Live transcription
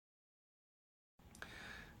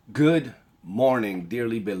Good morning,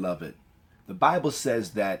 dearly beloved. The Bible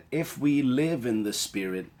says that if we live in the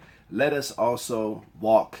Spirit, let us also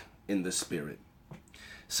walk in the Spirit.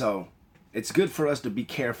 So it's good for us to be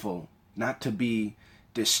careful not to be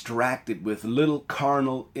distracted with little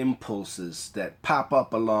carnal impulses that pop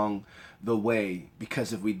up along the way,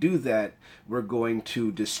 because if we do that, we're going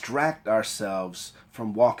to distract ourselves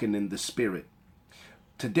from walking in the Spirit.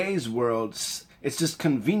 Today's world, it's just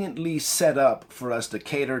conveniently set up for us to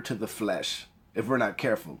cater to the flesh if we're not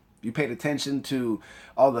careful. You paid attention to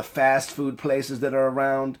all the fast food places that are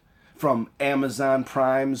around, from Amazon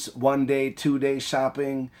Prime's 1 day, 2 day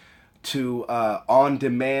shopping to on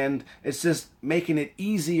demand. It's just making it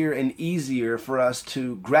easier and easier for us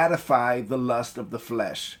to gratify the lust of the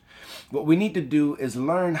flesh. What we need to do is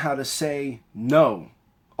learn how to say no,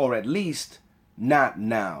 or at least not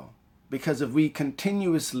now. Because if we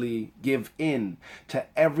continuously give in to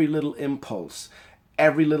every little impulse,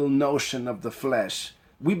 every little notion of the flesh,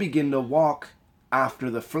 we begin to walk after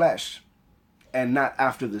the flesh and not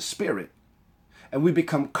after the Spirit. And we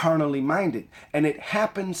become carnally minded. And it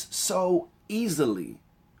happens so easily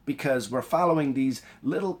because we're following these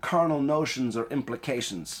little carnal notions or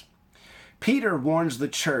implications. Peter warns the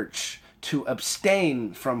church to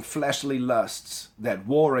abstain from fleshly lusts that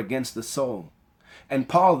war against the soul. And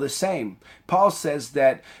Paul the same. Paul says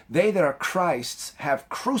that they that are Christ's have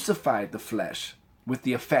crucified the flesh with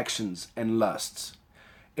the affections and lusts.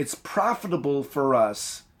 It's profitable for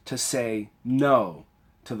us to say no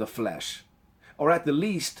to the flesh, or at the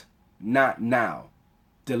least, not now.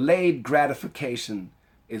 Delayed gratification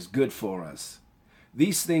is good for us.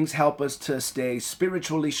 These things help us to stay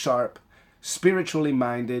spiritually sharp, spiritually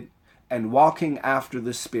minded, and walking after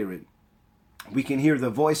the Spirit. We can hear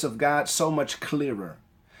the voice of God so much clearer.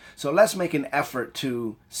 So let's make an effort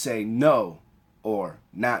to say no or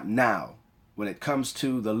not now when it comes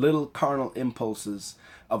to the little carnal impulses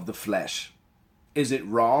of the flesh. Is it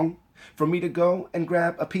wrong for me to go and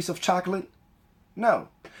grab a piece of chocolate? No.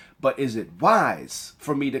 But is it wise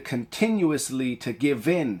for me to continuously to give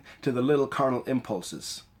in to the little carnal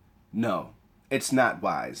impulses? No, it's not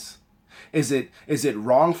wise. Is it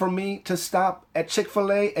wrong for me to stop at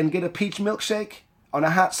Chick-fil-A and get a peach milkshake on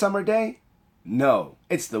a hot summer day? No,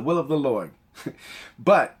 it's the will of the Lord.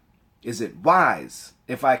 But is it wise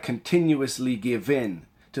if I continuously give in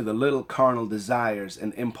to the little carnal desires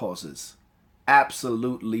and impulses?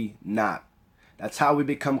 Absolutely not. That's how we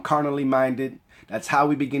become carnally minded. That's how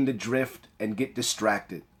we begin to drift and get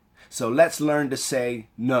distracted. So let's learn to say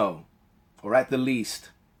no, or at the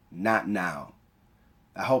least, not now.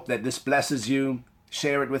 I hope that this blesses you.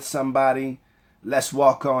 Share it with somebody. Let's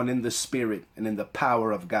walk on in the Spirit and in the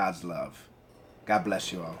power of God's love. God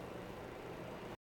bless you all.